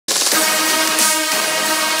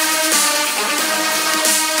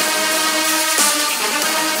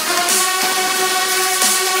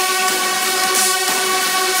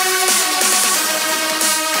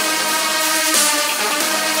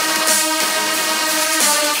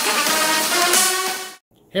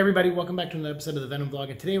Hey everybody, welcome back to another episode of the Venom vlog,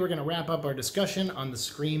 and today we're going to wrap up our discussion on the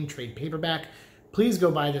Scream trade paperback. Please go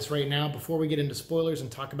buy this right now before we get into spoilers and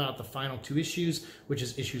talk about the final two issues, which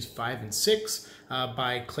is issues 5 and 6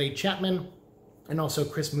 by Clay Chapman and also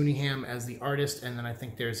Chris Mooneyham as the artist. And then I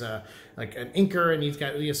think there's an inker, and he's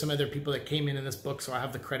got some other people that came in this book, so I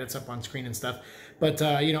have the credits up on screen and stuff. But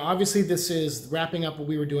obviously this is wrapping up what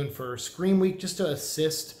we were doing for Scream Week, just to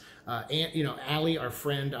assist Allie, our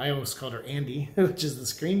friend. I almost called her Andy, which is the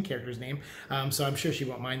Scream character's name. So I'm sure she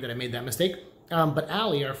won't mind that I made that mistake. But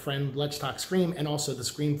Allie, our friend, Let's Talk Scream, and also the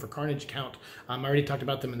Scream for Carnage account. I already talked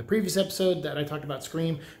about them in the previous episode that I talked about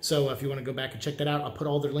Scream. So if you want to go back and check that out, I'll put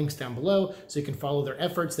all their links down below so you can follow their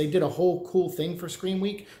efforts. They did a whole cool thing for Scream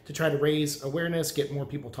Week to try to raise awareness, get more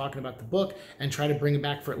people talking about the book, and try to bring it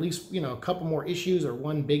back for at least, a couple more issues or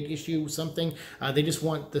one big issue, something. They just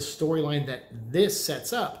want the storyline that this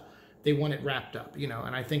sets up. They want it wrapped up, and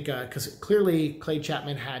I think because clearly Clay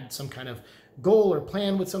Chapman had some kind of goal or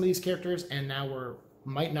plan with some of these characters, and now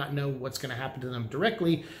might not know what's going to happen to them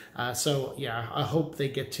directly. So yeah, I hope they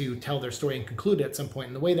get to tell their story and conclude it at some point.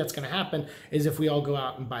 And the way that's going to happen is if we all go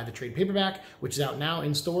out and buy the trade paperback, which is out now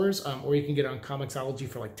in stores, or you can get it on Comixology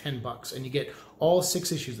for like $10, and you get all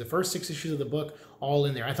 6 issues, the first 6 issues of the book, all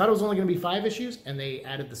in there. I thought it was only going to be 5 issues, and they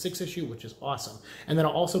added the 6th issue, which is awesome. And then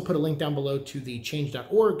I'll also put a link down below to the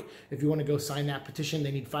change.org. If you want to go sign that petition,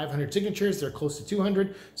 they need 500 signatures. They're close to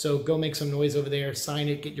 200. So go make some noise over there, sign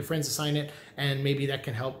it, get your friends to sign it, and maybe that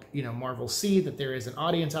can help, Marvel see that there is an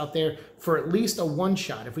audience out there for at least a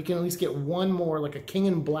one-shot. If we can at least get one more, like a King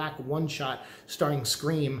in Black one-shot starring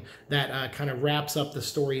Scream that kind of wraps up the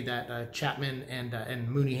story that Chapman and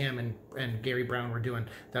Mooneyham and Gary Brown were doing,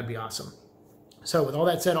 that'd be awesome. So with all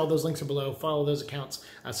that said, all those links are below. Follow those accounts,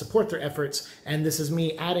 support their efforts, and this is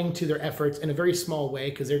me adding to their efforts in a very small way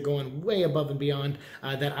because they're going way above and beyond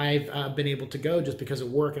that I've been able to go just because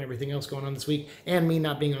of work and everything else going on this week and me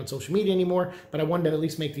not being on social media anymore. But I wanted to at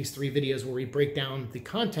least make these 3 videos where we break down the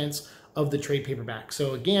contents of the trade paperback.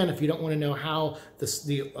 So again, if you don't want to know how the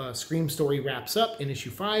Scream story wraps up in issue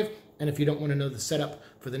 5, and if you don't want to know the setup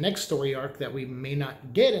for the next story arc that we may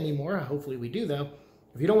not get anymore, hopefully we do though,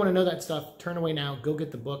 if you don't want to know that stuff, turn away now, go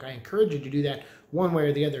get the book. I encourage you to do that one way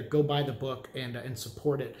or the other. Go buy the book and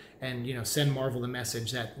support it, and send Marvel the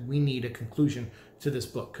message that we need a conclusion to this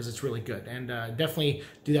book because it's really good. And definitely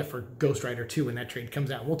do that for Ghost Rider 2 when that trade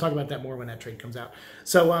comes out. We'll talk about that more when that trade comes out.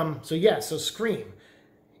 So so Scream.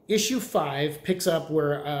 Issue 5 picks up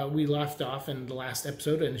where we left off in the last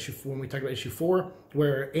episode, and when we talked about issue 4,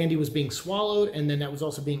 where Andy was being swallowed, and then that was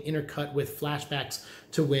also being intercut with flashbacks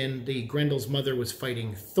to when the Grendel's mother was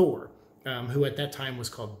fighting Thor, who at that time was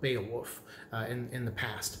called Beowulf in the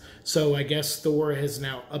past. So I guess Thor has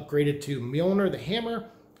now upgraded to Mjolnir the hammer,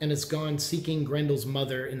 and has gone seeking Grendel's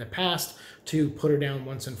mother in the past to put her down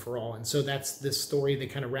once and for all. And so that's this story. They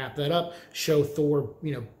kind of wrap that up, show Thor,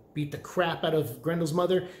 beat the crap out of Grendel's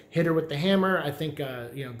mother, hit her with the hammer. I think,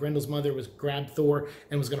 Grendel's mother grabbed Thor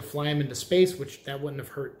and was going to fly him into space, which that wouldn't have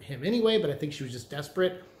hurt him anyway, but I think she was just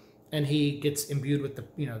desperate. And he gets imbued with the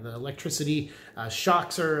electricity,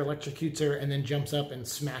 shocks her, electrocutes her, and then jumps up and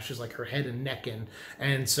smashes like her head and neck in.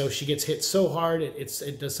 And so she gets hit so hard,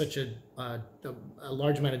 it does such a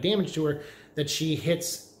large amount of damage to her that she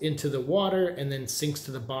hits into the water and then sinks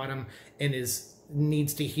to the bottom and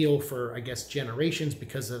needs to heal for, I guess, generations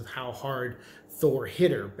because of how hard Thor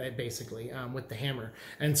hit her, basically, with the hammer.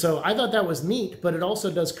 And so I thought that was neat, but it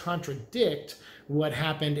also does contradict what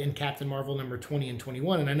happened in Captain Marvel number 20 and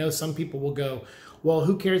 21. And I know some people will go, well,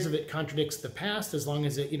 who cares if it contradicts the past, as long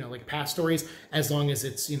as it, like past stories, as long as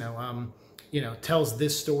it's, tells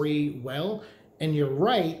this story well. And you're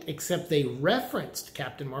right, except they referenced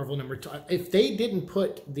Captain Marvel number 2. If they didn't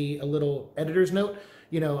put a little editor's note,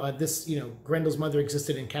 Grendel's mother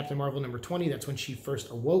existed in Captain Marvel number 20. That's when she first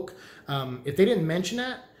awoke. If they didn't mention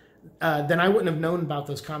that, then I wouldn't have known about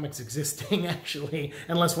those comics existing, actually,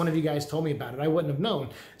 unless one of you guys told me about it. I wouldn't have known.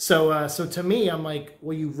 So to me, I'm like,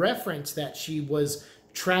 well, you referenced that she was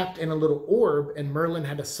trapped in a little orb, and Merlin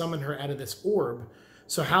had to summon her out of this orb.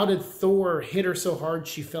 So how did Thor hit her so hard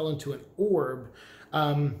she fell into an orb?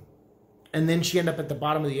 And then she ended up at the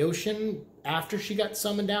bottom of the ocean after she got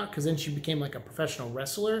summoned out, because then she became like a professional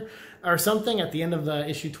wrestler or something at the end of the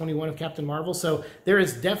issue 21 of Captain Marvel. So there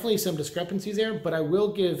is definitely some discrepancies there, but I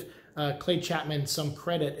will give Clay Chapman some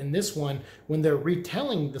credit in this one when they're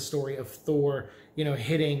retelling the story of Thor,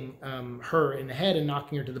 hitting her in the head and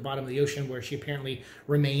knocking her to the bottom of the ocean, where she apparently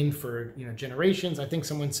remained for, generations. I think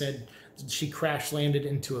someone said she crash landed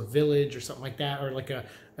into a village or something like that, or like a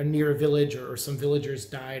near a village, or some villagers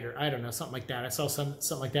died, or I don't know, something like that. I saw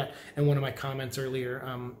something like that in one of my comments earlier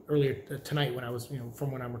tonight when I was,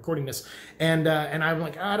 from when I'm recording this, and I'm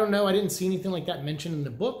like, I don't know, I didn't see anything like that mentioned in the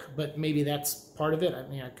book, but maybe that's part of it. I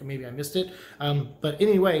mean, maybe I missed it. But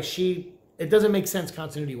anyway, it doesn't make sense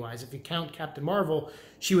continuity wise. If you count Captain Marvel,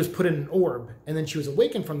 she was put in an orb, and then she was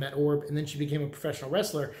awakened from that orb, and then she became a professional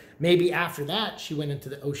wrestler. Maybe after that she went into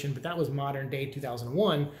the ocean, but that was modern day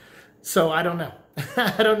 2001. So I don't know.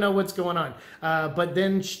 I don't know what's going on. But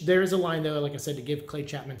then there's a line, though, like I said, to give Clay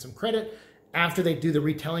Chapman some credit. After they do the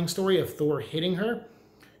retelling story of Thor hitting her,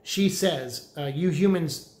 she says, you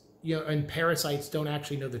humans, and parasites don't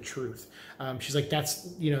actually know the truth. She's like,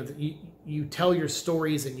 that's, you tell your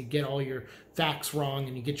stories and you get all your facts wrong,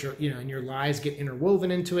 and you get your, and your lies get interwoven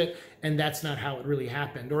into it. And that's not how it really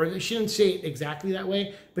happened. Or she didn't say it exactly that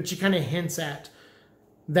way, but she kind of hints at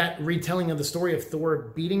that retelling of the story of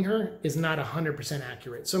Thor beating her is not 100%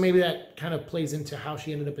 accurate. So maybe that kind of plays into how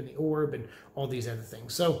she ended up in the orb and all these other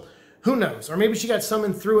things. So who knows? Or maybe she got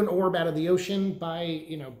summoned through an orb out of the ocean by,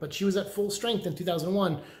 but she was at full strength in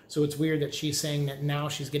 2001. So it's weird that she's saying that now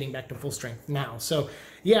she's getting back to full strength now. So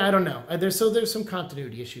yeah, I don't know. There's some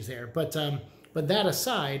continuity issues there. But that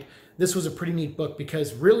aside, this was a pretty neat book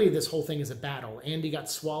because really this whole thing is a battle. Andy got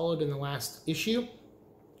swallowed in the last issue,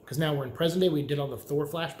 because now we're in present day. We did all the Thor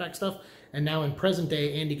flashback stuff, and now in present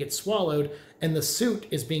day, Andy gets swallowed, and the suit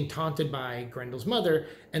is being taunted by Grendel's mother,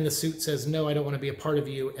 and the suit says, no, I don't want to be a part of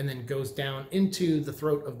you, and then goes down into the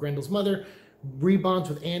throat of Grendel's mother, rebonds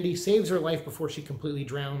with Andy, saves her life before she completely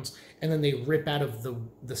drowns, and then they rip out of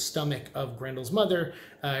the stomach of Grendel's mother,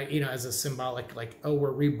 as a symbolic, like, oh,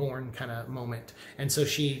 we're reborn kind of moment. And so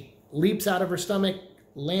she leaps out of her stomach,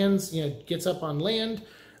 lands, gets up on land.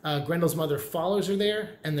 Grendel's mother follows her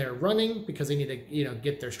there, and they're running because they need to,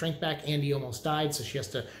 get their strength back. Andy almost died, so she has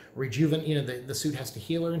to rejuvenate, the suit has to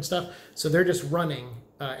heal her and stuff. So they're just running,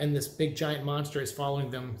 and this big giant monster is following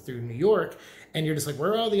them through New York, and you're just like,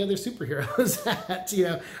 where are all the other superheroes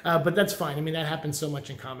at, but that's fine. I mean, that happens so much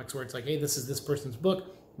in comics where it's like, hey, this is this person's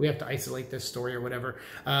book. We have to isolate this story or whatever.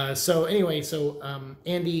 So anyway,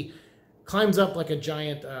 Andy climbs up like a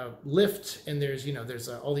giant lift, and there's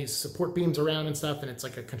all these support beams around and stuff, and it's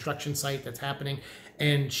like a construction site that's happening,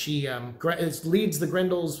 and she leads the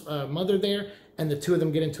Grendel's mother there, and the two of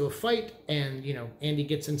them get into a fight, and Andy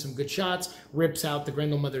gets in some good shots, rips out the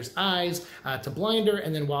Grendel mother's eyes to blind her,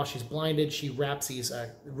 and then while she's blinded, she wraps these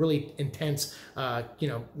really intense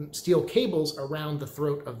steel cables around the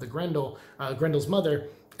throat of the Grendel's mother,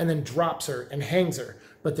 and then drops her and hangs her.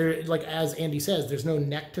 But there, like as Andy says, there's no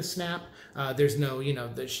neck to snap. There's no,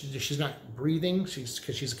 she's not breathing.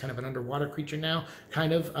 Because she's kind of an underwater creature now,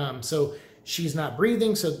 kind of. So she's not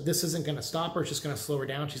breathing. So this isn't going to stop her. It's just going to slow her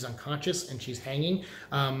down. She's unconscious and she's hanging.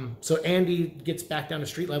 So Andy gets back down to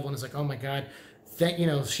street level and is like, oh my God,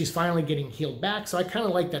 she's finally getting healed back. So I kind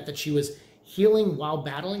of like that she was healing while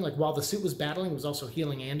battling, like while the suit was battling, it was also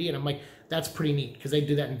healing Andy. And I'm like, that's pretty neat, because they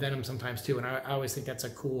do that in Venom sometimes too. And I always think that's a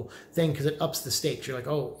cool thing, because it ups the stakes. You're like,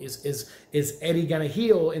 oh, is Eddie gonna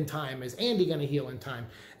heal in time? Is Andy gonna heal in time?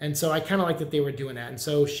 And so I kind of like that they were doing that. And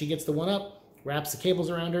so she gets the one up, wraps the cables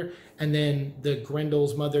around her, and then the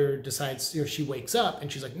Grendel's mother decides, she wakes up and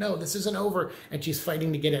she's like, no, this isn't over. And she's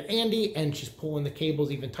fighting to get at Andy, and she's pulling the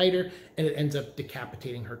cables even tighter, and it ends up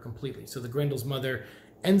decapitating her completely. So the Grendel's mother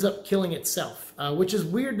ends up killing itself, which is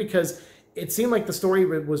weird because it seemed like the story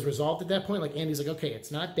was resolved at that point. Like Andy's like, okay,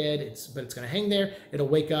 it's not dead, but it's going to hang there. It'll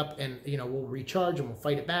wake up, and we'll recharge and we'll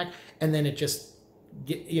fight it back. And then it just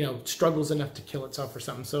struggles enough to kill itself or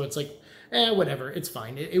something. So it's like, whatever, it's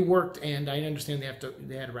fine. It worked, and I understand they had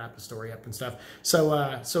to wrap the story up and stuff.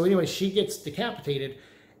 So anyway, she gets decapitated,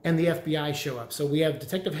 and the FBI show up. So we have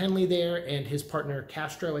Detective Henley there and his partner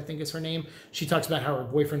Castro, I think is her name. She talks about how her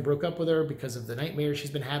boyfriend broke up with her because of the nightmares she's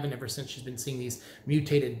been having ever since she's been seeing these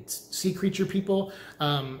mutated sea creature people.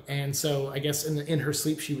 And so I guess in her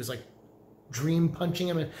sleep, she was like dream punching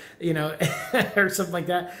him, or something like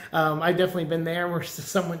that. I've definitely been there where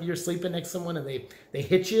you're sleeping next to someone and they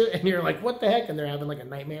hit you and you're like, what the heck? And they're having like a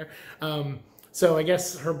nightmare. So I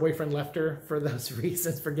guess her boyfriend left her for those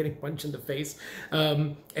reasons, for getting punched in the face.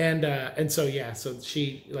 And so, yeah, so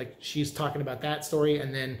she's talking about that story,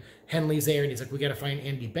 and then Henley's there, and he's like, we got to find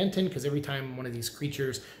Andy Benton, because every time one of these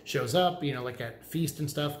creatures shows up, like at Feast and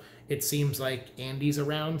stuff, it seems like Andy's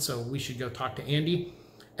around, so we should go talk to Andy.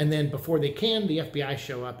 And then before they can, the FBI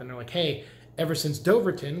show up, and they're like, hey, ever since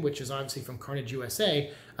Doverton, which is obviously from Carnage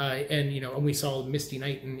USA, and we saw Misty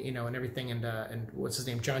Knight and everything, and what's his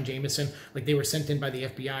name, John Jameson, like they were sent in by the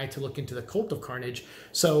FBI to look into the cult of Carnage.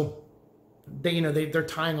 So they're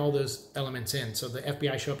tying all those elements in. So the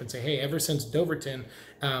FBI show up and say, hey, ever since Doverton,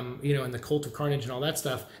 and the Cult of Carnage and all that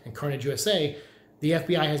stuff, and Carnage USA, the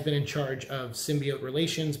FBI has been in charge of symbiote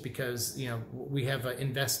relations because, we have an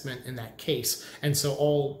investment in that case. And so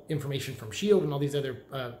all information from SHIELD and all these other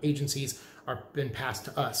agencies are been passed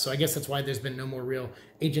to us. So I guess that's why there's been no more real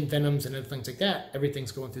Agent Venoms and other things like that.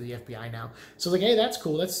 Everything's going through the FBI now. So like, hey, that's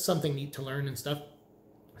cool. That's something neat to learn and stuff.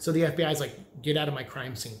 So the FBI is like, get out of my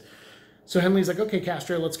crime scene. So Henley's like, okay,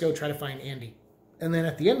 Castro, let's go try to find Andy. And then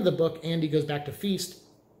at the end of the book, Andy goes back to Feast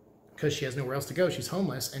because she has nowhere else to go. She's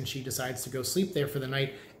homeless, and she decides to go sleep there for the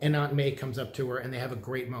night. And Aunt May comes up to her, and they have a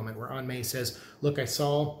great moment where Aunt May says, look, I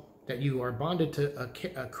saw that you are bonded to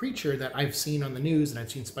a creature that I've seen on the news and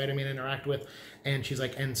I've seen Spider-Man interact with. And she's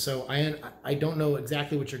like, and so I don't know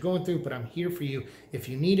exactly what you're going through, but I'm here for you if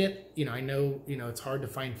you need it. I know, it's hard to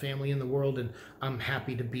find family in the world, and I'm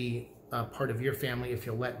happy to be part of your family if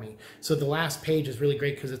you'll let me. So the last page is really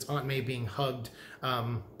great because it's Aunt May being hugged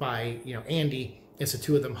by, Andy. It's the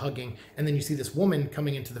two of them hugging, and then you see this woman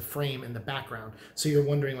coming into the frame in the background. So you're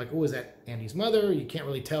wondering like, oh, is that Andy's mother? You can't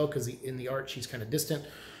really tell because in the art she's kind of distant.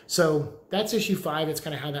 So that's issue 5. It's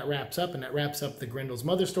kind of how that wraps up, and that wraps up the Grendel's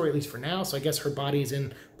mother story, at least for now. So I guess her body's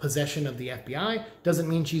in possession of the FBI. Doesn't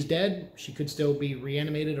mean she's dead. She could still be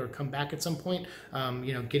reanimated or come back at some point.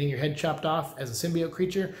 Getting your head chopped off as a symbiote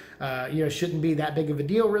creature, shouldn't be that big of a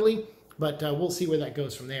deal, really. But we'll see where that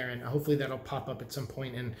goes from there, and hopefully that'll pop up at some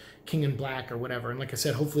point in King in Black or whatever. And like I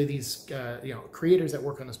said, hopefully these creators that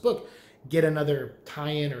work on this book get another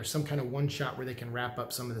tie-in or some kind of one-shot where they can wrap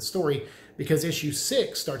up some of the story, because issue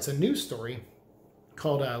 6 starts a new story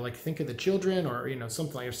called Think of the Children, or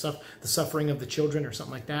something like the Suffering of the Children or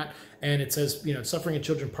something like that. And it says Suffering of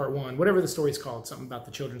Children Part 1, whatever the story's called, something about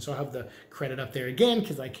the children. So I'll have the credit up there again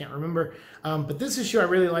because I can't remember. But this issue I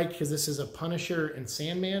really like because this is a Punisher and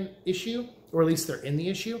Sandman issue, or at least they're in the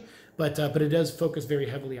issue. But it does focus very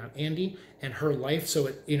heavily on Andy and her life. So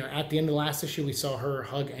at the end of the last issue, we saw her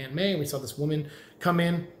hug Aunt May, and we saw this woman come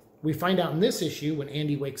in. We find out in this issue, when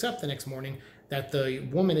Andy wakes up the next morning, that the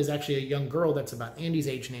woman is actually a young girl that's about Andy's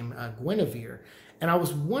age named Guinevere. And I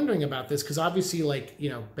was wondering about this because obviously,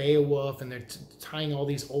 Beowulf, and they're tying all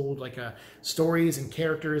these old stories and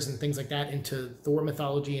characters and things like that into Thor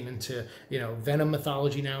mythology and into Venom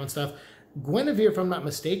mythology now and stuff. Guinevere, if I'm not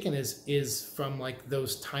mistaken, is from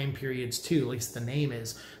those time periods too. At least the name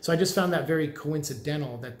is. So I just found that very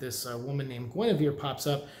coincidental that this woman named Guinevere pops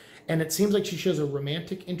up. And it seems like she shows a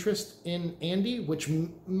romantic interest in Andy, which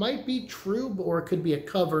might be true, or it could be a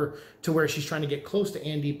cover to where she's trying to get close to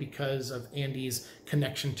Andy because of Andy's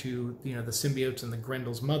connection to the symbiotes and the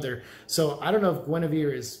Grendel's mother. So I don't know if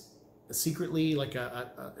Guinevere is secretly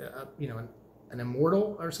an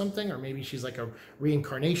immortal or something, or maybe she's like a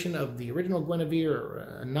reincarnation of the original Guinevere,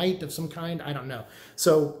 or a knight of some kind. I don't know.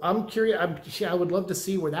 So I'm curious. I would love to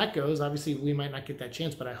see where that goes. Obviously, we might not get that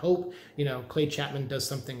chance, but I hope Clay Chapman does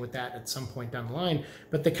something with that at some point down the line.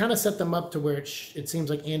 But they kind of set them up to where it seems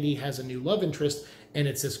like Andy has a new love interest, and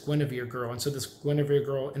it's this Guinevere girl. And so this Guinevere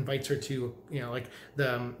girl invites her to,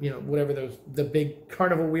 whatever the big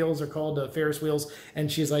carnival wheels are called, the Ferris wheels. And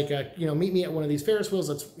she's like, meet me at one of these Ferris wheels.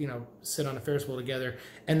 Let's, sit on a Ferris wheel together.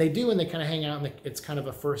 And they do, and they kind of hang out, and it's kind of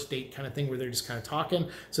a first date kind of thing where they're just kind of talking.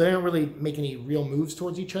 So they don't really make any real moves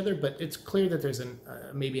towards each other, but it's clear that there's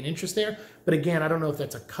maybe an interest there. But again, I don't know if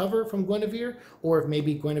that's a cover from Guinevere, or if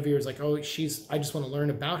maybe Guinevere is like, oh, I just want to learn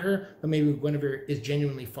about her. But maybe Guinevere is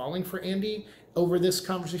genuinely falling for Andy over this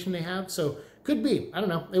conversation they have. So could be, I don't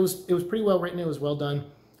know. It was pretty well written. It was well done.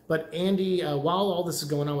 But Andy, while all this is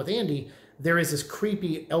going on with Andy, there is this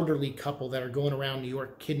creepy elderly couple that are going around New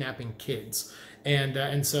York kidnapping kids. And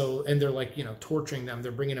they're torturing them.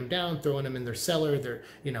 They're bringing them down, throwing them in their cellar. They're,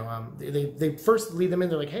 they first lead them in.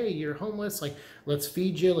 They're like, hey, you're homeless. Let's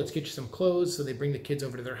feed you. Let's get you some clothes. So they bring the kids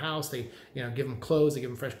over to their house. They, give them clothes. They give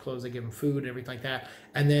them fresh clothes. They give them food and everything like that.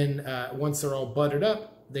 And then once they're all buttered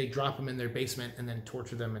up, they drop them in their basement and then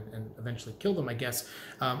torture them and eventually kill them, I guess,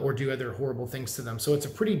 or do other horrible things to them. So it's a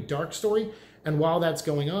pretty dark story. And while that's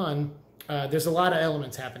going on, there's a lot of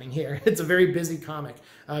elements happening here. It's a very busy comic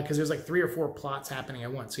because there's 3 or 4 plots happening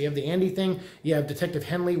at once. So you have the Andy thing. You have Detective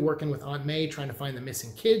Henley working with Aunt May trying to find the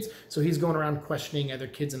missing kids. So he's going around questioning other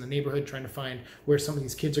kids in the neighborhood, trying to find where some of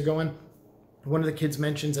these kids are going. One of the kids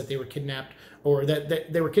mentions that they were kidnapped, or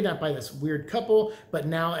that they were kidnapped by this weird couple, but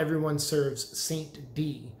now everyone serves Saint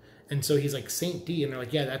D. And so he's like, Saint D. And they're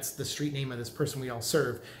like, yeah, that's the street name of this person we all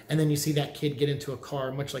serve. And then you see that kid get into a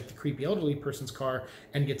car, much like the creepy elderly person's car,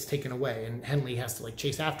 and gets taken away. And Henley has to like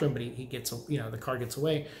chase after him, but he gets, you know, the car gets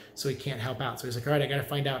away, so he can't help out. So he's like, all right, I got to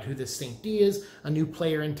find out who this Saint D is, a new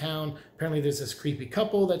player in town. Apparently there's this creepy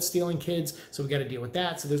couple that's stealing kids, so we got to deal with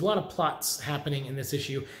that. So there's a lot of plots happening in this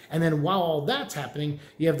issue. And then while all that's happening,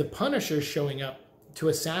 you have the Punisher showing up to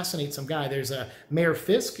assassinate some guy. There's a Mayor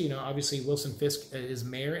Fisk, you know, obviously Wilson Fisk is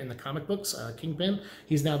mayor in the comic books, Kingpin.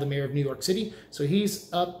 He's now the mayor of New York City. So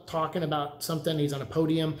he's up talking about something. He's on a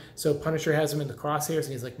podium. So Punisher has him in the crosshairs,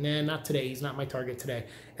 and he's like, nah, not today. He's not my target today.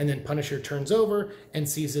 And then Punisher turns over and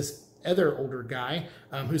sees this other older guy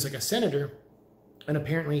who's like a senator. And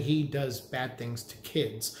apparently he does bad things to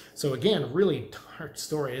kids. So again, really dark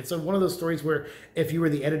story. It's one of those stories where if you were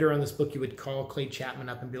the editor on this book, you would call Clay Chapman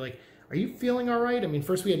up and be like, are you feeling all right? I mean,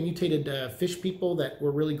 first we had mutated fish people that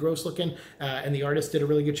were really gross looking, and the artist did a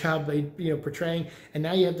really good job, you know, portraying. And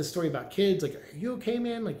now you have this story about kids. Like, are you okay,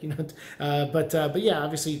 man? Like, you know, but yeah,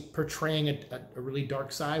 obviously portraying a really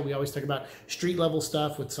dark side. We always talk about street level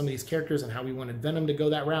stuff with some of these characters and how we wanted Venom to go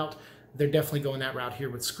that route. They're definitely going that route here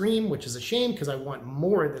with Scream, which is a shame because I want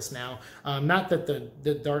more of this now. Not that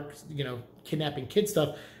the dark, you know, kidnapping kid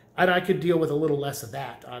stuff, I could deal with a little less of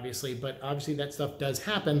that, obviously, but obviously that stuff does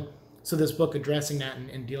happen. So this book addressing that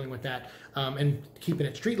and dealing with that and keeping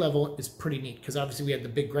it street level is pretty neat, because obviously we had the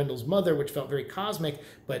big Grendel's mother, which felt very cosmic,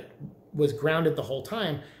 but was grounded the whole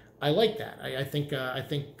time. I like that. I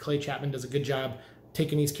think Clay Chapman does a good job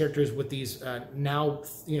taking these characters with these now,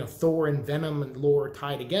 you know, Thor and Venom and lore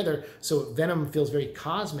tie together. So Venom feels very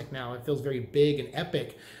cosmic now. It feels very big and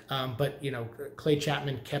epic. But, you know, Clay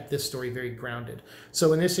Chapman kept this story very grounded.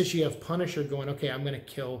 So in this issue, you have Punisher going, okay, I'm going to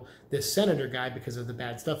kill this senator guy because of the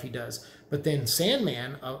bad stuff he does. But then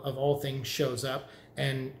Sandman, of all things, shows up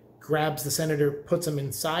and grabs the senator, puts him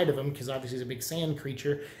inside of him, because obviously he's a big sand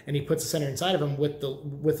creature, and he puts the senator inside of him with the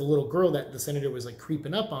little girl that the senator was like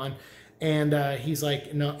creeping up on. And he's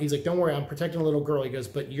like, no, he's like, don't worry, I'm protecting a little girl. He goes,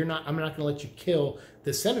 but I'm not going to let you kill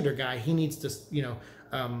the senator guy. He needs to, you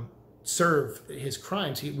know, serve his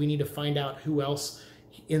crimes. We need to find out who else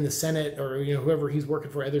in the Senate, or, you know, whoever he's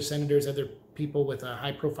working for, other senators, other people with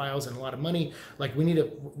high profiles and a lot of money. Like,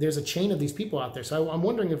 there's a chain of these people out there. So I'm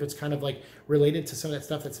wondering if it's kind of like related to some of that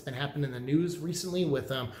stuff that's been happening in the news recently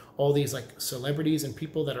with all these like celebrities and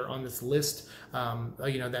people that are on this list,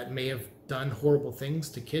 you know, that may have done horrible things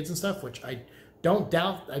to kids and stuff, which I don't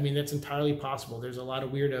doubt. I mean, that's entirely possible. There's a lot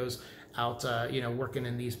of weirdos out, you know, working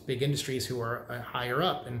in these big industries who are higher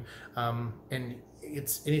up, and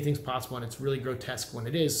it's anything's possible, and it's really grotesque when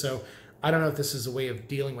it is. So I don't know if this is a way of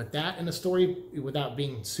dealing with that in a story without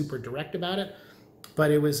being super direct about it,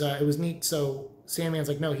 but it was neat. So Sandman's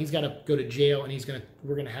like, no, he's got to go to jail, and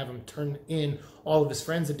we're gonna have him turn in all of his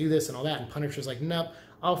friends to do this and all that. And Punisher's like, nope,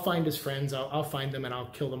 I'll find his friends, I'll find them, and I'll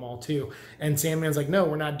kill them all too. And Sandman's like, no,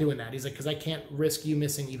 we're not doing that. He's like, because I can't risk you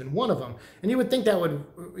missing even one of them. And you would think that would,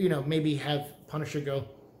 you know, maybe have Punisher go,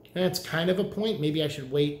 that's kind of a point. Maybe I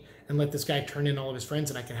should wait and let this guy turn in all of his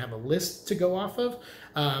friends, and I can have a list to go off of.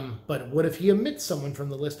 But what if he omits someone from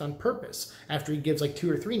the list on purpose after he gives like 2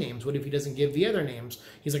 or 3 names? What if he doesn't give the other names?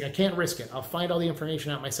 He's like, I can't risk it. I'll find all the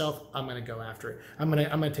information out myself. I'm going to go after it. I'm going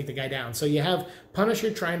to take the guy down. So you have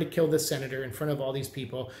Punisher trying to kill this senator in front of all these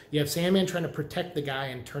people. You have Sandman trying to protect the guy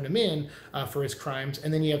and turn him in for his crimes.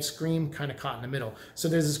 And then you have Scream kind of caught in the middle. So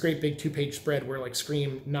there's this great big 2-page spread where like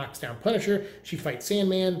Scream knocks down Punisher. She fights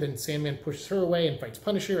Sandman. Then Sandman pushes her away and fights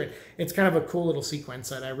Punisher. And it's kind of a cool little sequence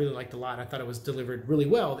that I really liked a lot. I thought it was delivered really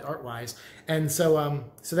well, art-wise. And so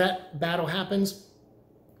so that battle happens,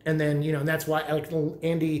 and then, you know, that's why like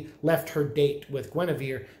Andy left her date with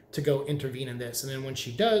Guinevere to go intervene in this. And then when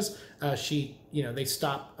she does, you know, they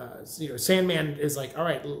stop. You know, Sandman is like, all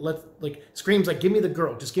right, Scream's like, give me the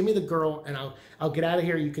girl, just give me the girl, and I'll get out of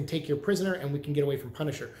here. You can take your prisoner, and we can get away from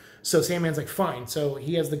Punisher. So Sandman's like, fine. So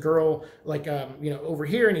he has the girl like, you know, over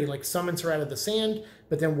here, and he like summons her out of the sand.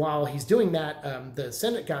 But then while he's doing that, the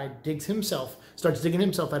Senate guy starts digging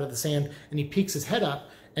himself out of the sand, and he peeks his head up.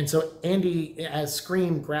 And so Andy, as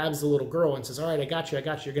Scream, grabs the little girl and says, all right, I got you,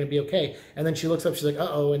 you're going to be okay. And then she looks up, she's like,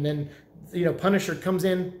 uh-oh. And then, you know, Punisher comes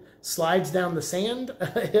in, slides down the sand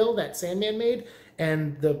hill that Sandman made,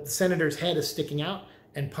 and the senator's head is sticking out,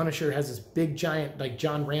 and Punisher has this big, giant, like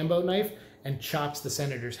John Rambo knife, and chops the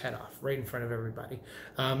senator's head off right in front of everybody.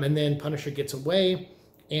 And then Punisher gets away.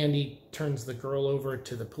 Andy turns the girl over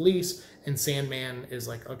to the police, and Sandman is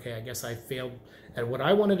like, okay, I guess I failed at what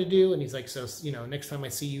I wanted to do. And he's like, so, you know, next time I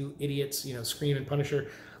see you idiots, you know, Scream and Punisher,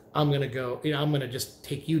 I'm going to go, I'm going to just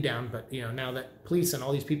take you down. But, now that police and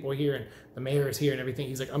all these people are here and the mayor is here and everything,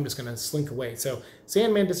 he's like, I'm just going to slink away. So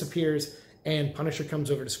Sandman disappears and Punisher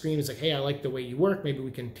comes over to Scream. He's like, hey, I like the way you work. Maybe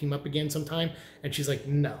we can team up again sometime. And she's like,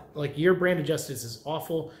 no, like your brand of justice is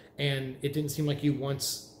awful. And it didn't seem like you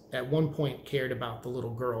once at one point cared about the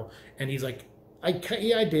little girl. And he's like,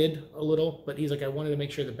 yeah, I did a little, but he's like, I wanted to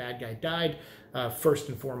make sure the bad guy died first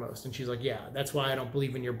and foremost. And she's like, yeah, that's why I don't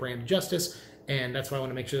believe in your brand of justice. And that's why I want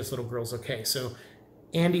to make sure this little girl's okay. So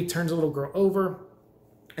Andy turns the little girl over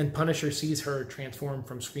and Punisher sees her transform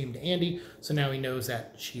from Scream to Andy. So now he knows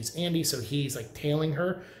that she's Andy. So he's like tailing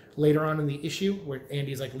her later on in the issue where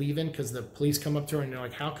Andy's like leaving because the police come up to her and they're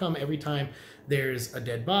like, how come every time there's a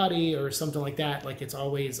dead body or something like that, like it's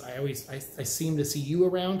always, I seem to see you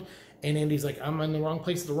around. And Andy's like, I'm in the wrong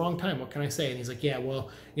place at the wrong time. What can I say? And he's like, yeah, well,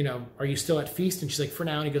 are you still at Feast? And she's like, for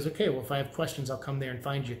now. And he goes, okay, well, if I have questions, I'll come there and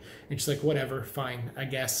find you. And she's like, whatever, fine, I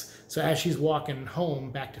guess. So as she's walking home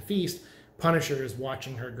back to Feast, Punisher is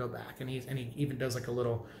watching her go back. And he even does like a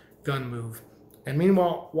little gun move. And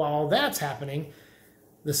meanwhile, while that's happening,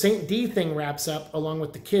 the St. D thing wraps up along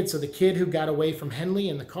with the kid. So the kid who got away from Henley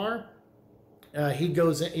in the car, he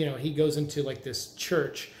goes into like this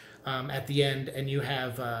church at the end, and you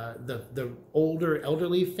have the older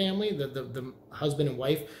elderly family, the husband and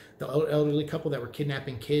wife, the elderly couple that were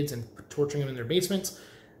kidnapping kids and torturing them in their basements.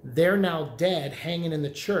 They're now dead, hanging in the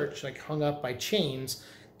church, like hung up by chains.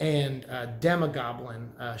 And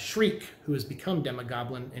Demogoblin, Shriek, who has become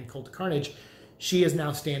Demogoblin in Cult of Carnage, she is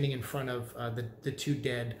now standing in front of the two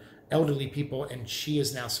dead elderly people, and she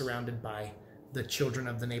is now surrounded by the children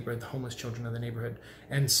of the neighborhood, the homeless children of the neighborhood.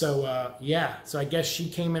 And so, so I guess she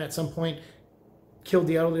came in at some point, killed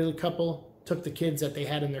the elderly couple, took the kids that they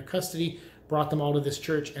had in their custody, brought them all to this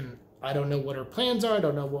church, and I don't know what her plans are. I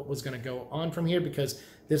don't know what was going to go on from here because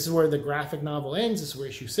this is where the graphic novel ends. This is where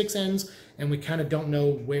issue 6 ends, and we kind of don't know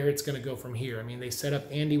where it's going to go from here. I mean, they set up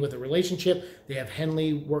Andy with a relationship. They have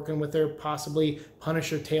Henley working with her, possibly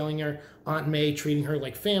Punisher tailing her, Aunt May treating her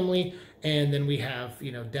like family, and then we have,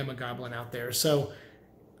 Demogoblin out there. So,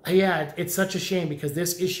 yeah, it's such a shame because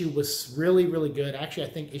this issue was really, really good. Actually, I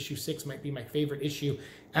think issue 6 might be my favorite issue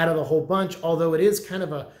out of the whole bunch, although it is kind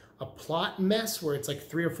of a plot mess where it's like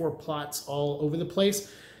 3 or 4 plots all over the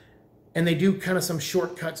place. And they do kind of some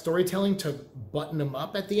shortcut storytelling to button them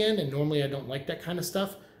up at the end. And normally I don't like that kind of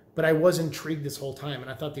stuff, but I was intrigued this whole time.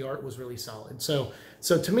 And I thought the art was really solid. So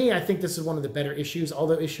to me, I think this is one of the better issues,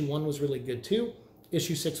 although issue 1 was really good too.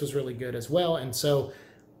 Issue 6 was really good as well. And so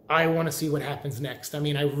I want to see what happens next. I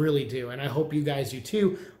mean, I really do. And I hope you guys do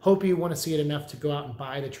too. Hope you want to see it enough to go out and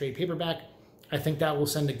buy the trade paperback. I think that will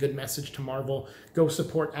send a good message to Marvel. Go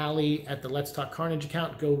support Allie at the Let's Talk Carnage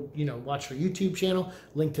account. Go, watch her YouTube channel.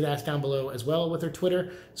 Link to that's down below as well with her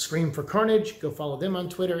Twitter. Scream for Carnage. Go follow them on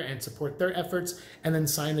Twitter and support their efforts. And then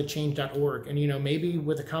sign the change.org. And, maybe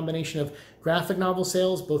with a combination of graphic novel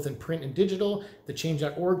sales, both in print and digital, the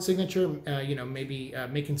change.org signature, maybe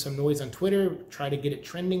making some noise on Twitter. Try to get it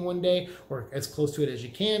trending one day or as close to it as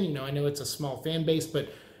you can. I know it's a small fan base, but,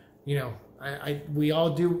 we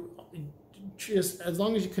all do. Just as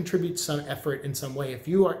long as you contribute some effort in some way, if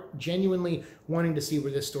you are genuinely wanting to see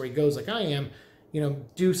where this story goes like I am,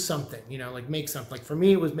 do something, like make something. Like for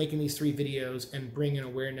me, it was making these 3 videos and bringing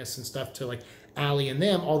awareness and stuff to like Allie and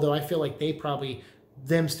them, although I feel like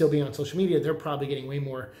them still being on social media, they're probably getting way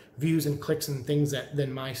more views and clicks and things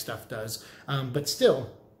than my stuff does. But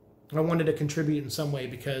still, I wanted to contribute in some way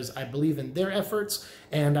because I believe in their efforts,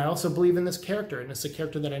 and I also believe in this character, and it's a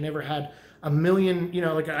character that I never had a million,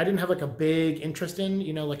 like I didn't have like a big interest in,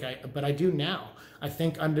 but I do now. I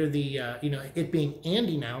think under the, it being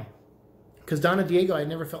Andy now, because Donna Diego, I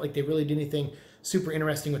never felt like they really did anything super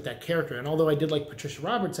interesting with that character. And although I did like Patricia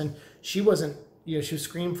Robertson, she wasn't, she was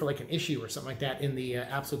Scream for like an issue or something like that in the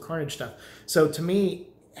Absolute Carnage stuff. So to me,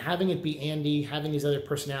 having it be Andy, having these other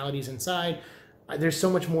personalities inside, there's so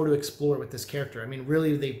much more to explore with this character. I mean,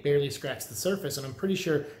 really, they barely scratched the surface, and I'm pretty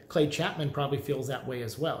sure Clay Chapman probably feels that way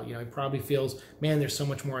as well. He probably feels, man, there's so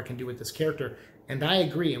much more I can do with this character, and I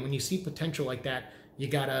agree. And when you see potential like that, you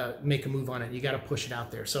gotta make a move on it. You gotta push it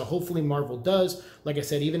out there. So hopefully Marvel does. Like I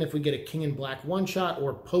said, even if we get a King in Black one-shot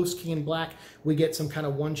or post-King in Black, we get some kind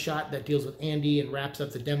of one-shot that deals with Andy and wraps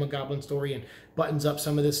up the Demogoblin story and buttons up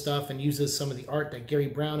some of this stuff and uses some of the art that Gary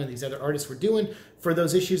Brown and these other artists were doing for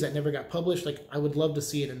those issues that never got published. Like, I would love to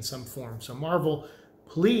see it in some form. So Marvel,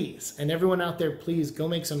 please, and everyone out there, please go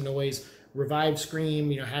make some noise. Revive Scream,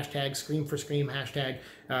 hashtag Scream for Scream, hashtag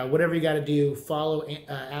whatever you got to do. Follow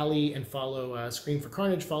Allie and follow Scream for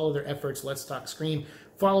Carnage. Follow their efforts. Let's Talk Scream.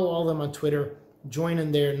 Follow all of them on Twitter. Join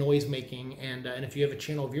in their noise making. And if you have a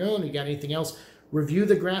channel of your own, you got anything else, review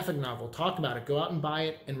the graphic novel, talk about it, go out and buy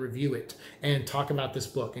it and review it, and talk about this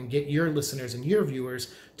book and get your listeners and your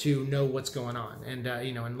viewers to know what's going on. And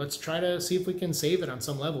and let's try to see if we can save it on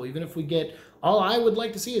some level. Even if we get, all I would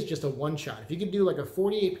like to see is just a one-shot. If you could do like a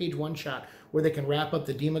 48-page one-shot where they can wrap up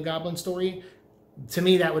the Demogoblin story, to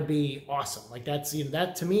me that would be awesome. Like that's,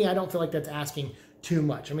 that to me, I don't feel like that's asking too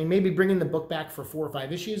much. I mean, maybe bringing the book back for 4 or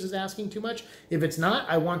 5 issues is asking too much. If it's not,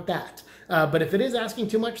 I want that. But if it is asking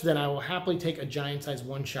too much, then I will happily take a giant-sized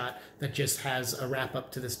one-shot that just has a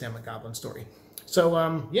wrap-up to this Demogoblin story.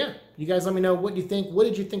 So, yeah, you guys let me know what you think. What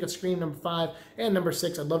did you think of Scream number 5 and number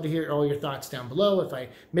 6? I'd love to hear all your thoughts down below. If I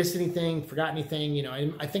missed anything, forgot anything,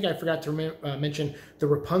 I think I forgot to mention the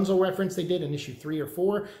Rapunzel reference they did in issue 3 or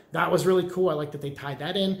 4. That was really cool. I like that they tied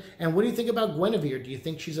that in. And what do you think about Guinevere? Do you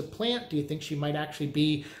think she's a plant? Do you think she might actually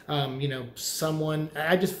be, someone?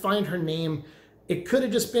 I just find her name, it could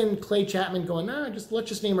have just been Clay Chapman going, let's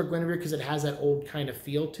just name her Guinevere because it has that old kind of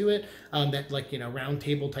feel to it, that round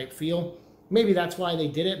table type feel. Maybe that's why they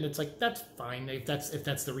did it, and it's like, that's fine if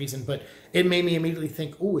that's the reason. But it made me immediately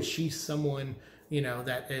think, oh, is she someone,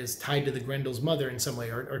 that is tied to the Grendel's mother in some way,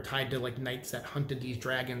 or tied to like knights that hunted these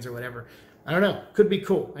dragons or whatever. I don't know. Could be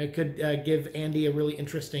cool. It could give Andy a really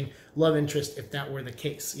interesting love interest if that were the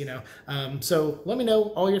case, So let me know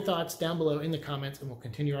all your thoughts down below in the comments, and we'll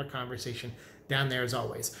continue our conversation down there as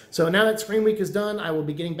always. So now that Scream Week is done, I will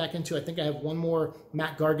be getting back into, I think I have one more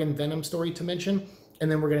Matt Gargan Venom story to mention, and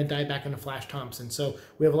then we're going to dive back into Flash Thompson. So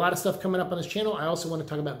we have a lot of stuff coming up on this channel. I also want to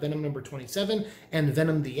talk about Venom number 27 and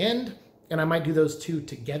Venom the End, and I might do those two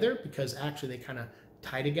together because actually they kind of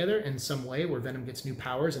tie together in some way where Venom gets new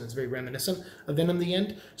powers, and it's very reminiscent of Venom the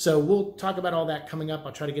End. So we'll talk about all that coming up.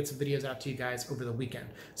 I'll try to get some videos out to you guys over the weekend.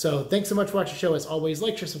 So thanks so much for watching the show. As always,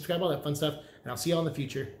 like, share, subscribe, all that fun stuff, and I'll see you all in the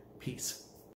future. Peace.